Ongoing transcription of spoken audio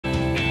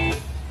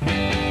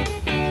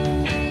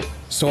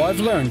So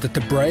I've learned that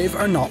the brave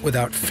are not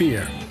without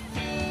fear.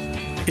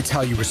 It's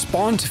how you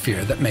respond to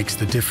fear that makes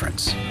the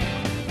difference.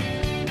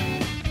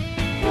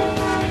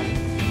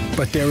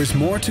 But there is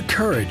more to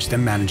courage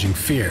than managing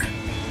fear.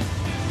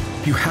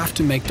 You have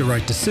to make the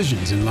right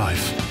decisions in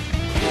life.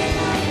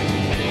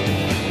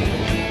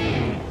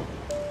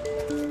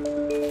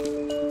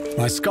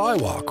 My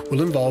skywalk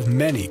will involve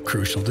many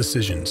crucial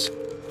decisions.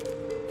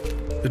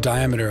 The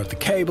diameter of the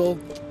cable,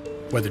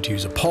 whether to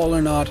use a pole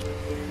or not,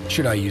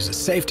 should I use a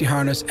safety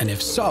harness, and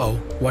if so,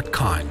 what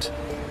kind?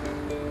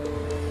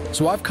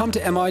 So I've come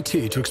to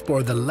MIT to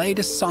explore the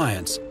latest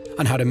science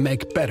on how to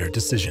make better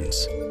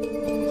decisions.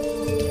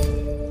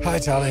 Hi,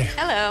 Tali.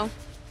 Hello.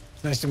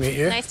 Nice to meet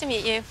you. Nice to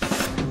meet you.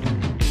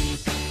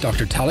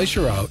 Dr. Tali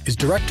Shirao is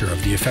director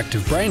of the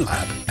Effective Brain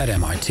Lab at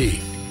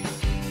MIT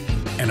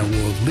and a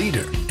world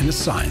leader in the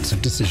science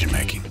of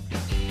decision-making.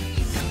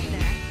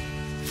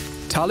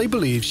 Tali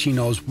believes she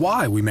knows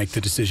why we make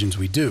the decisions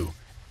we do,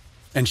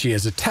 and she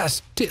has a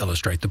test to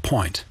illustrate the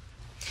point.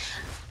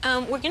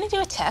 We're going to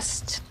do a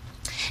test,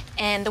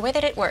 and the way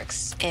that it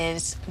works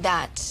is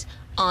that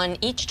on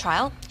each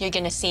trial, you're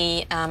going to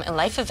see a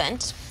life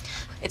event.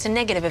 It's a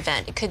negative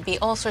event. It could be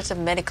all sorts of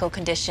medical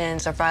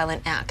conditions or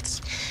violent acts.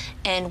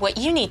 And what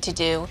you need to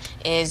do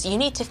is you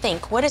need to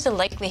think, what is the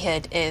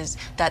likelihood is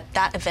that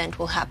that event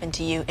will happen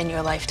to you in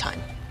your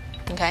lifetime,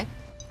 okay?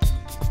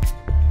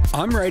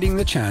 I'm rating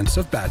the chance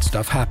of bad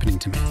stuff happening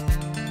to me.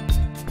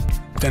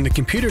 Then the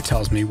computer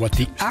tells me what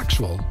the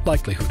actual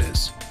likelihood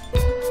is.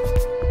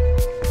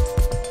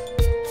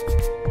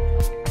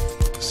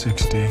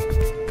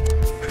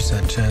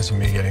 60% chance of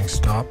me getting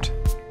stopped.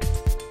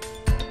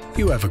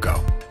 You have a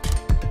go.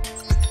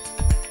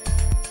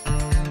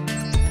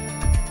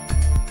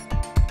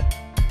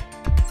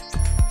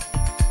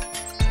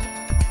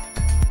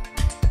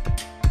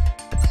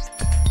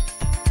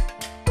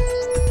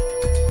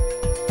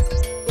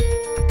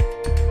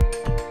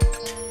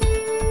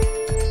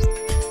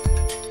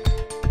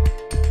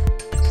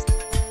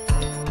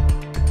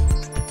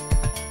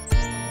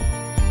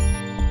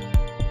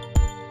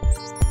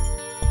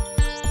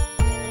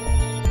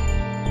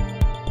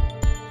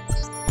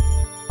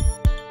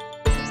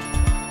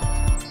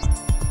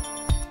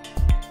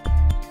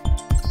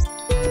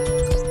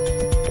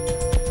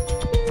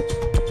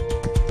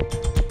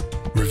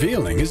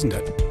 Revealing, isn't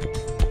it?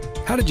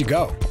 How did you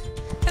go?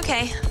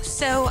 Okay,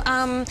 so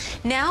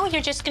now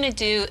you're just going to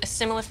do a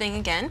similar thing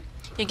again.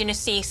 You're going to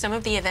see some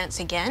of the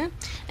events again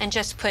and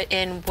just put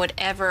in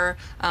whatever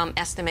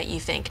estimate you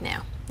think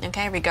now,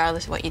 okay,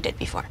 regardless of what you did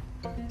before.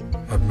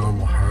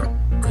 Abnormal heart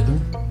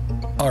rhythm.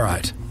 All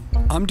right,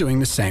 I'm doing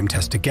the same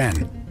test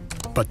again,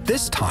 but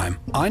this time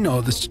I know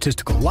the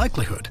statistical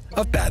likelihood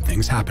of bad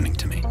things happening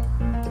to me.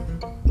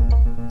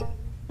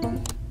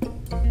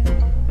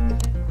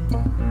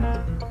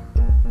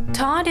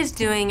 Todd is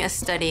doing a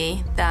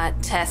study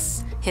that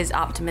tests his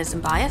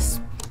optimism bias.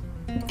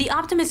 The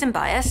optimism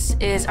bias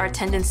is our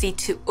tendency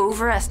to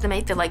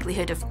overestimate the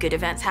likelihood of good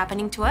events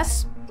happening to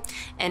us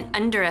and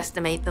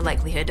underestimate the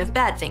likelihood of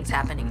bad things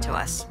happening to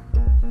us.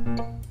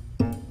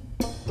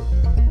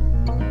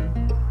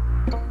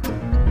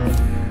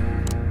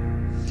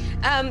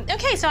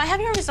 Okay, so I have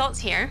your results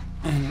here,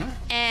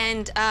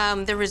 and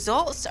the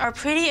results are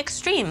pretty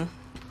extreme.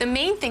 The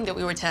main thing that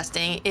we were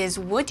testing is,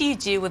 what do you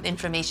do with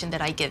information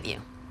that I give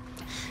you?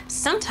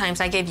 Sometimes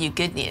I gave you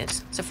good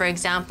news. So for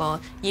example,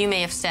 you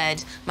may have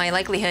said, my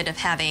likelihood of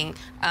having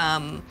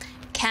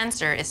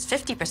cancer is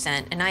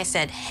 50%, and I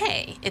said,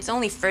 hey, it's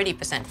only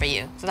 30% for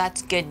you, so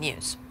that's good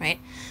news, right?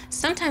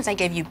 Sometimes I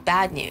gave you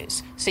bad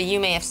news. So you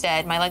may have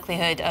said, my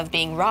likelihood of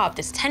being robbed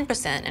is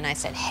 10%, and I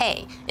said,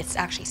 hey, it's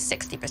actually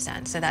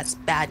 60%, so that's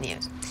bad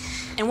news.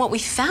 And what we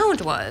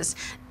found was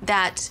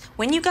that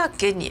when you got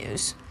good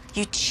news,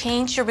 you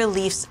changed your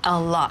beliefs a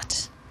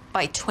lot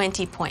by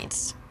 20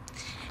 points.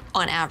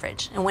 On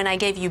average. And when I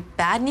gave you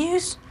bad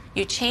news,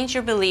 you change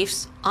your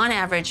beliefs on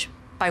average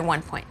by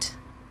 1 point.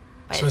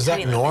 So is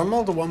that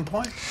normal, the 1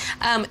 point?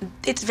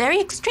 It's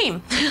very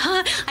extreme.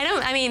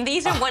 I mean,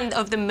 these are one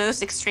of the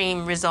most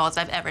extreme results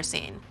I've ever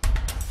seen.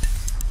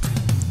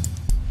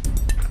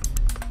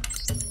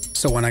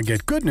 So when I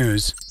get good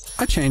news,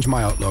 I change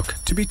my outlook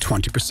to be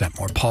 20%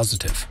 more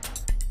positive.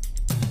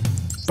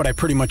 But I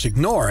pretty much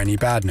ignore any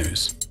bad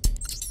news.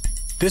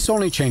 This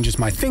only changes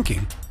my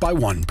thinking by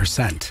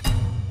 1%.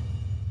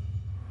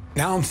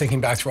 Now I'm thinking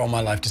back through all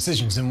my life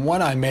decisions, and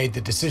when I made the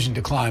decision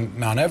to climb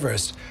Mount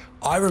Everest,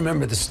 I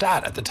remember the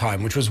stat at the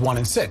time, which was 1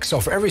 in 6.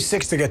 So for every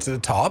 6 to get to the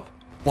top,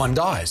 1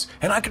 dies.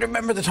 And I could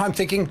remember the time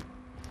thinking,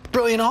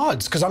 brilliant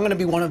odds, because I'm going to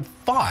be 1 of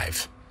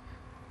 5.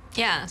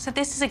 Yeah, so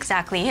this is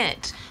exactly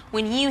it.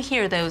 When you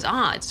hear those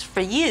odds, for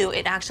you,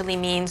 it actually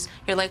means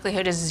your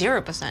likelihood is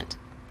 0%,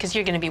 because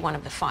you're going to be 1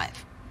 of the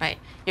 5, right?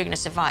 You're going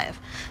to survive.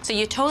 So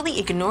you're totally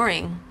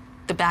ignoring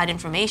the bad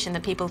information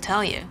that people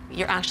tell you.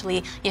 You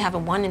have a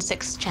 1 in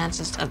 6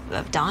 chances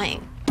of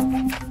dying.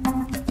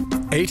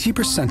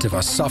 80% of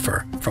us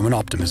suffer from an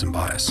optimism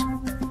bias.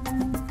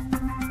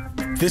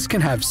 This can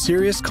have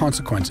serious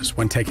consequences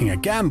when taking a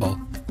gamble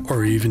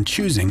or even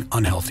choosing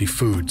unhealthy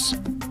foods.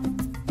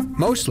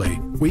 Mostly,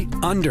 we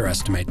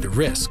underestimate the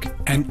risk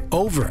and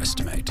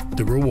overestimate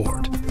the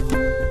reward.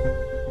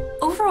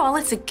 Overall,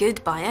 it's a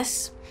good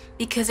bias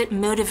because it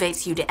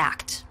motivates you to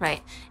act,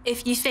 right?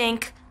 If you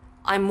think,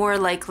 I'm more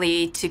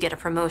likely to get a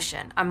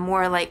promotion, I'm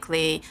more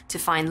likely to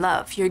find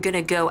love, you're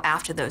gonna go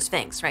after those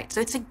things, right?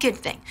 So it's a good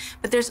thing.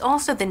 But there's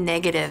also the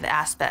negative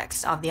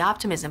aspects of the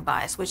optimism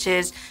bias, which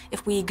is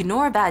if we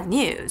ignore bad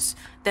news,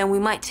 then we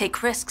might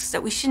take risks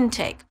that we shouldn't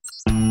take.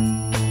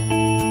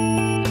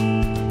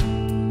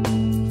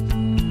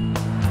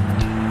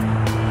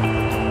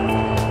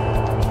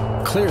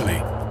 Clearly,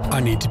 I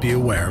need to be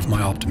aware of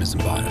my optimism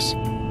bias.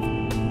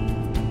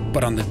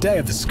 But on the day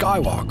of the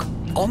skywalk,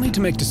 I'll need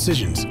to make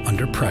decisions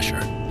under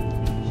pressure.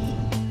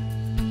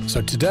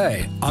 So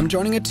today, I'm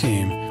joining a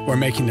team where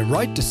making the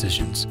right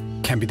decisions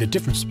can be the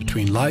difference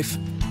between life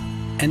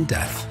and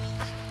death.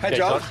 Hey,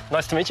 John.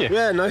 Nice to meet you.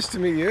 Yeah, nice to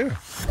meet you.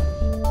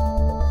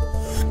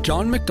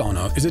 John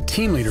McDonough is a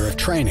team leader of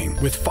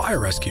training with Fire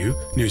Rescue,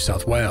 New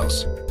South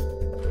Wales.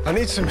 I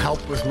need some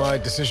help with my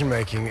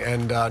decision-making,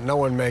 and no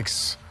one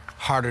makes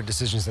harder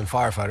decisions than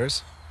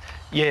firefighters.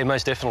 Yeah,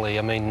 most definitely.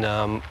 I mean,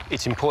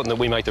 it's important that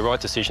we make the right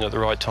decision at the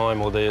right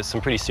time, or there's some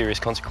pretty serious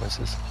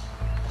consequences.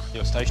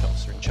 You're a station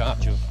officer in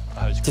charge of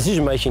hose.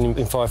 Decision-making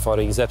in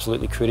firefighting is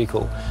absolutely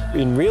critical.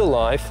 In real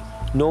life,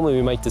 normally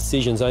we make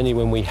decisions only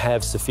when we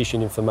have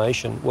sufficient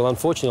information. Well,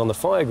 unfortunately, on the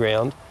fire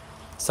ground,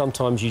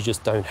 sometimes you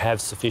just don't have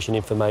sufficient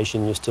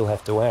information, you still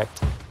have to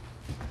act.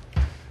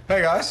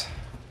 Hey, guys.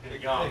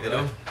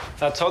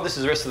 Todd, this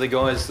is the rest of the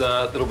guys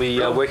that'll be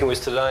working with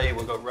us today.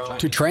 We've got Rowan.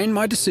 To train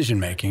my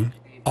decision-making,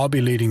 I'll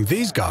be leading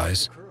these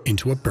guys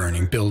into a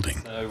burning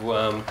building.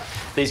 So,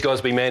 these guys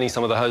will be manning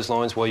some of the hose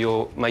lines while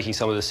you're making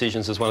some of the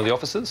decisions as one of the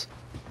officers.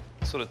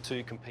 Sort of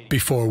two competing.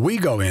 Before we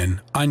go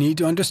in, I need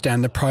to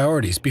understand the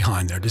priorities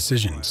behind their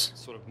decisions.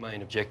 Sort of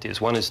main objectives.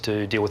 One is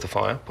to deal with the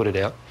fire, put it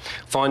out,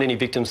 find any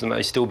victims that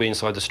may still be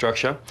inside the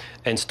structure,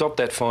 and stop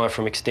that fire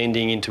from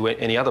extending into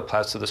any other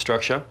parts of the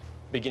structure.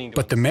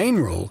 But the main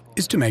rule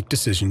is to make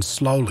decisions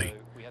slowly.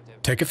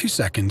 Take a few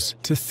seconds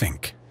to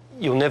think.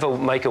 You'll never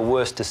make a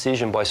worse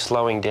decision by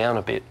slowing down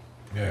a bit.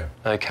 Yeah.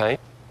 Okay?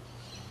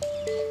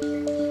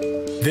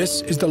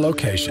 This is the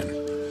location.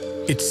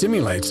 It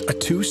simulates a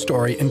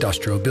two-story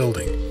industrial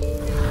building.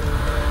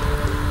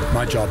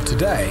 My job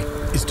today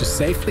is to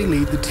safely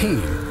lead the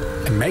team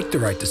and make the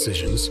right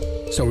decisions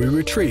so we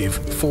retrieve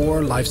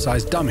 4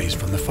 life-size dummies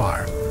from the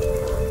fire.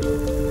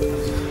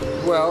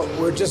 Well,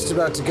 we're just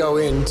about to go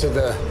into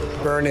the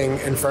burning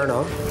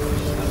inferno.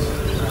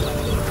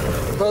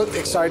 Both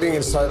exciting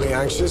and slightly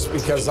anxious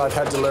because I've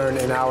had to learn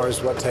in hours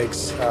what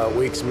takes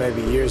weeks,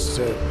 maybe years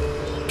to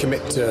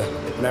commit to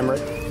memory.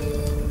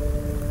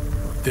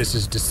 This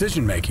is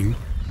decision-making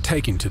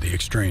taken to the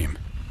extreme.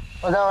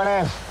 We're going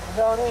in. We're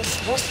going in.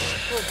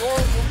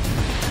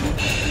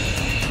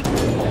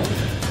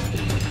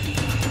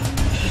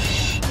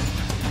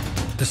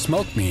 The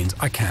smoke means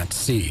I can't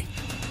see.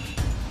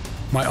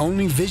 My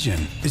only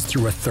vision is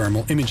through a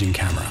thermal imaging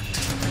camera.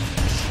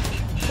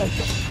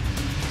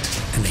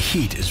 And the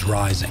heat is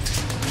rising.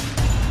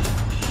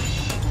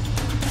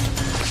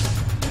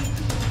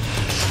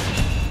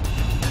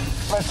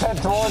 Let's head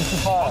towards the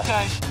fire.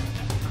 Okay.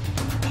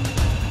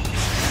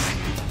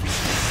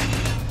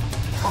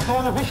 We'll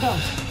find the victim.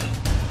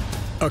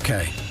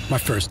 Okay, my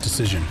first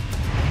decision.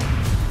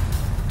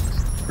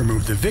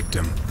 Remove the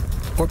victim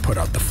or put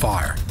out the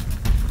fire.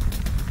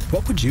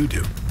 What would you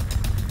do?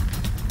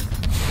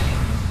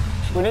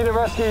 We need a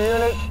rescue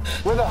unit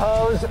with a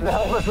hose to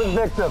help us with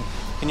the victim.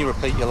 Can you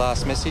repeat your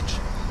last message?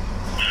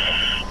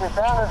 We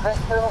found a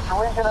victim, so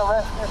we're going to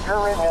rescue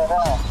her in here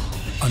now.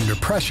 Under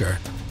pressure,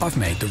 I've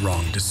made the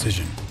wrong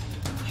decision.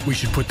 We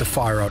should put the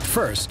fire out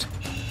first,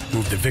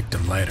 move the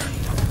victim later.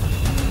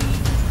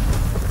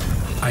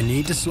 I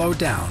need to slow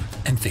down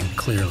and think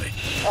clearly.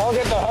 I'll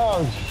get the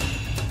hose.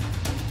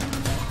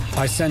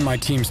 I send my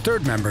team's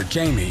third member,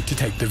 Jamie, to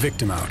take the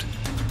victim out.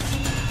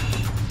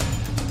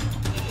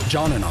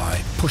 John and I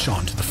push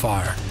on to the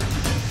fire.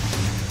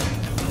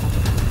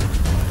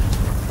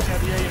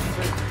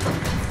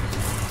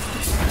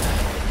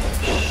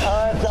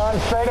 All right, John,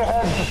 straight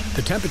ahead.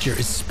 The temperature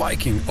is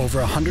spiking over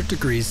 100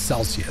 degrees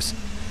Celsius.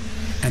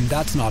 And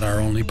that's not our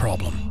only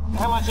problem.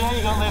 How much air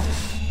you got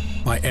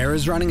left? My air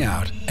is running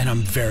out, and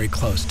I'm very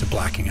close to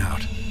blacking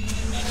out.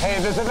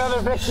 Hey, there's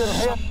another victim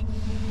here.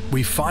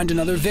 We find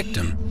another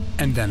victim,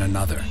 and then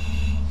another.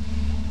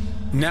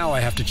 Now I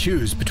have to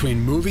choose between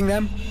moving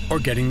them or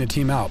getting the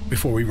team out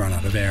before we run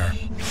out of air.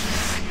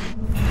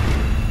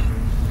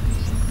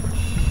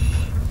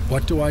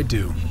 What do I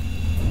do?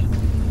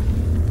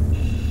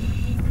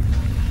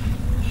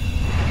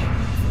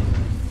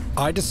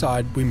 I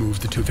decide we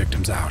move the 2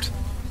 victims out.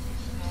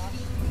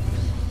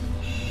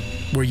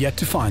 We're yet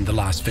to find the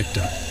last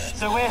victim.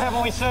 So where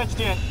haven't we searched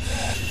yet?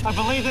 I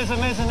believe there's a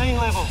mezzanine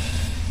level.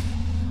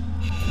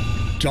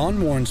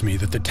 John warns me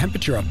that the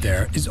temperature up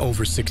there is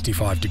over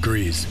 65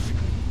 degrees.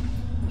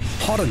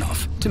 Hot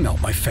enough to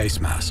melt my face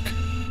mask.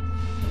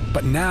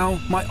 But now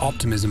my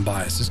optimism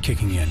bias is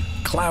kicking in,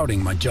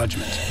 clouding my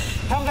judgment.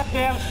 Come back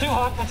down, it's too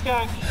hot, let's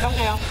go. Come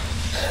down.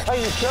 Are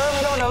you sure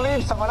we don't want to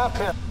leave someone up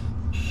here?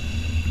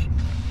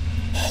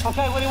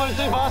 Okay, what do you want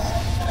to do, boss?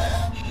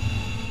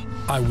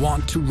 I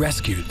want to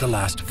rescue the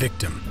last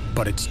victim,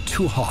 but it's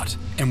too hot,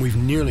 and we've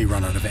nearly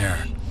run out of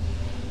air.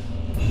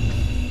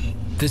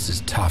 This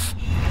is tough.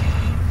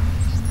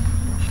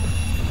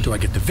 Do I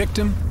get the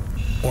victim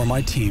or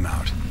my team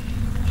out?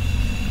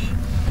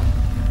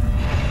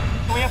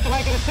 We have to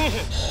make a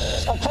decision.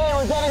 Okay,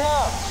 we're getting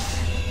out.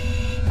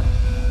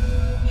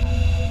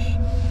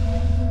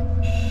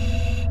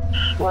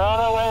 We're on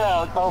our way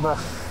out. Over.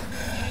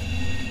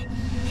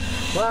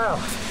 Wow,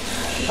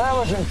 that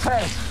was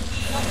intense.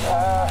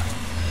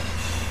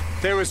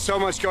 There was so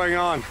much going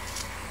on.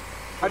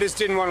 I just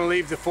didn't want to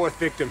leave the fourth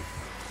victim.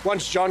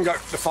 Once John got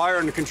the fire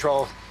under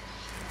control,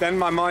 then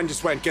my mind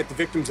just went, get the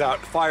victims out,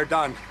 fire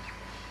done.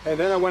 And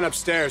then I went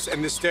upstairs,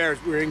 and the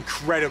stairs were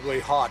incredibly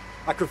hot.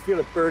 I could feel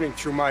it burning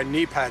through my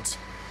knee pads.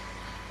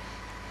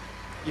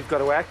 You've got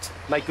to act,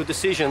 make good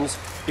decisions,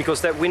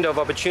 because that window of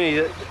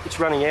opportunity, it's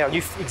running out.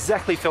 You've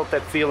exactly felt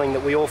that feeling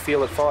that we all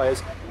feel at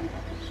fires.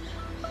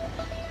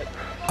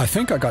 I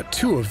think I got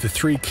 2 of the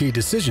 3 key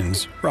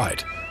decisions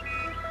right.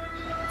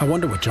 I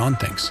wonder what John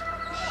thinks.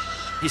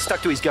 He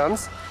stuck to his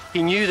guns.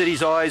 He knew that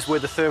his eyes were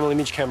the thermal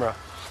image camera,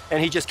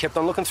 and he just kept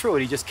on looking through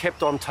it. He just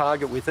kept on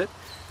target with it,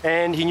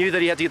 and he knew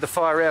that he had to get the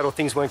fire out or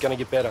things weren't going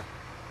to get better.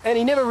 And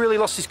he never really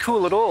lost his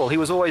cool at all. He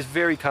was always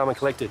very calm and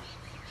collected.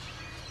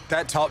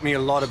 That taught me a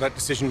lot about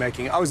decision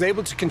making. I was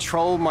able to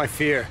control my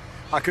fear.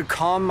 I could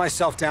calm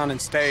myself down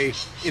and stay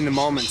in the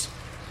moment.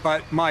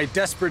 But my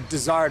desperate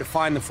desire to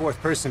find the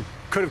fourth person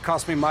could have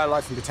cost me my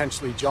life and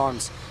potentially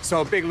John's.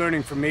 So a big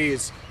learning for me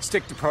is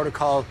stick to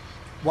protocol,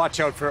 watch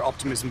out for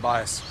optimism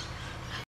bias.